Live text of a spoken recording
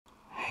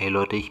Hey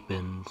Leute, ich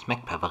bin's,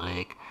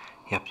 Maverick.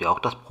 Hier habt ihr auch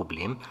das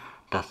Problem,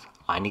 dass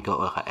einige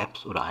eurer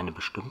Apps oder eine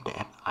bestimmte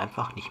App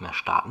einfach nicht mehr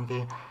starten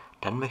will.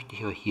 Dann möchte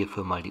ich euch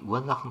hierfür mal die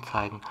Ursachen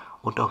zeigen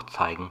und auch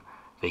zeigen,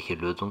 welche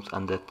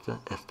Lösungsansätze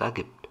es da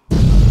gibt.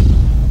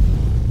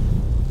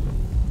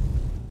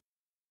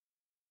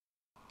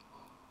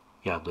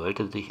 Ja,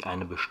 sollte sich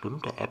eine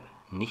bestimmte App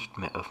nicht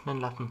mehr öffnen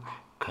lassen,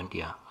 könnt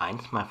ihr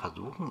eins mal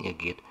versuchen. Ihr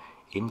geht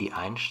in die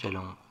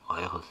Einstellungen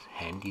eures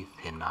Handys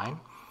hinein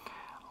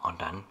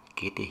und dann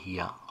geht ihr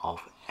hier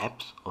auf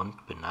Apps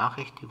und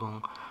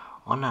Benachrichtigungen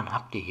und dann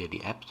habt ihr hier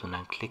die Apps und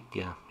dann klickt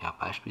ihr ja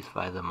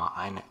beispielsweise mal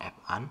eine App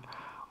an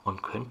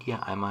und könnt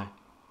ihr einmal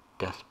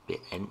das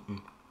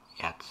Beenden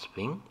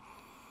erzwingen.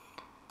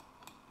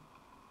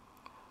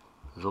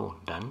 So,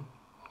 dann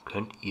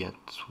könnt ihr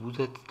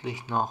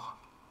zusätzlich noch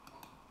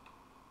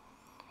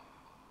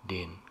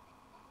den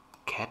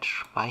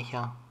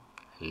Cache-Speicher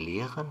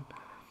leeren.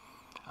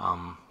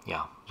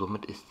 Ja,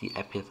 somit ist die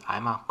App jetzt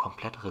einmal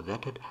komplett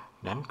resettet.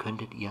 Dann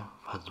könntet ihr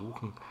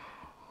versuchen,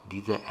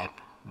 diese App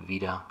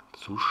wieder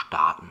zu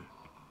starten.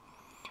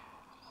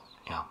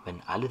 Ja,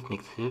 wenn alles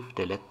nichts hilft,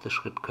 der letzte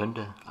Schritt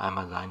könnte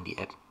einmal sein, die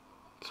App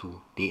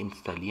zu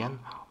deinstallieren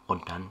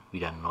und dann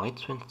wieder neu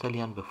zu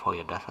installieren. Bevor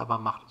ihr das aber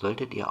macht,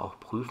 solltet ihr auch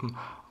prüfen,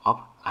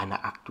 ob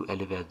eine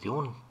aktuelle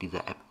Version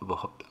dieser App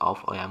überhaupt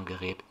auf eurem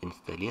Gerät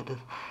installiert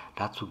ist.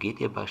 Dazu geht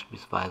ihr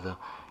beispielsweise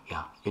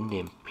ja, in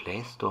den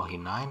Play Store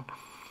hinein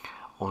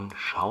und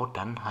schaut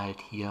dann halt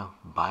hier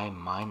bei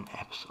meinen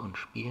Apps und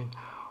Spielen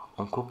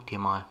und guckt hier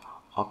mal,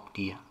 ob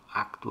die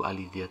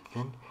aktualisiert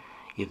sind.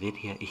 Ihr seht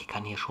hier, ich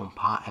kann hier schon ein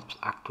paar Apps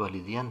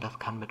aktualisieren. Das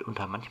kann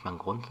mitunter manchmal ein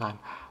Grund sein,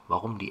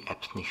 warum die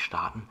Apps nicht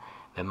starten,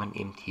 wenn man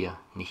eben hier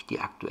nicht die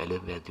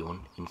aktuelle Version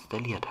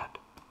installiert hat.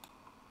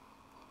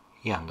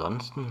 Ja,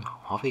 ansonsten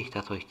hoffe ich,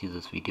 dass euch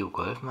dieses Video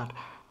geholfen hat.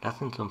 Das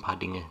sind so ein paar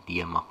Dinge, die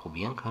ihr mal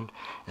probieren könnt.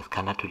 Es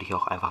kann natürlich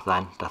auch einfach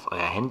sein, dass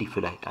euer Handy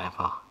vielleicht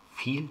einfach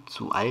viel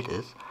zu alt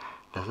ist.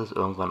 Das ist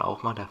irgendwann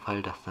auch mal der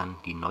Fall, dass dann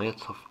die neue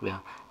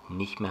Software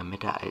nicht mehr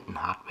mit der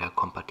alten Hardware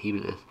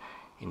kompatibel ist.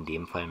 In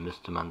dem Fall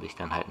müsste man sich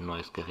dann halt ein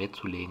neues Gerät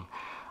zulegen.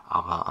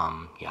 Aber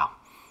ja,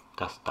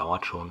 das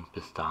dauert schon,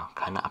 bis da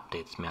keine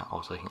Updates mehr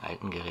auf solchen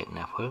alten Geräten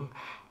erfolgen.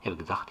 Ja, wie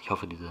gesagt, ich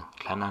hoffe, diese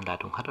kleine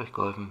Anleitung hat euch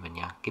geholfen. Wenn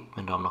ja, gebt mir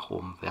einen Daumen nach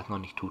oben. Wer es noch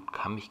nicht tut,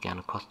 kann mich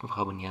gerne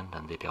kostenfrei abonnieren.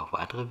 Dann seht ihr auch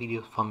weitere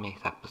Videos von mir. Ich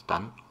sage bis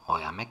dann,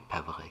 euer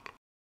Maverick.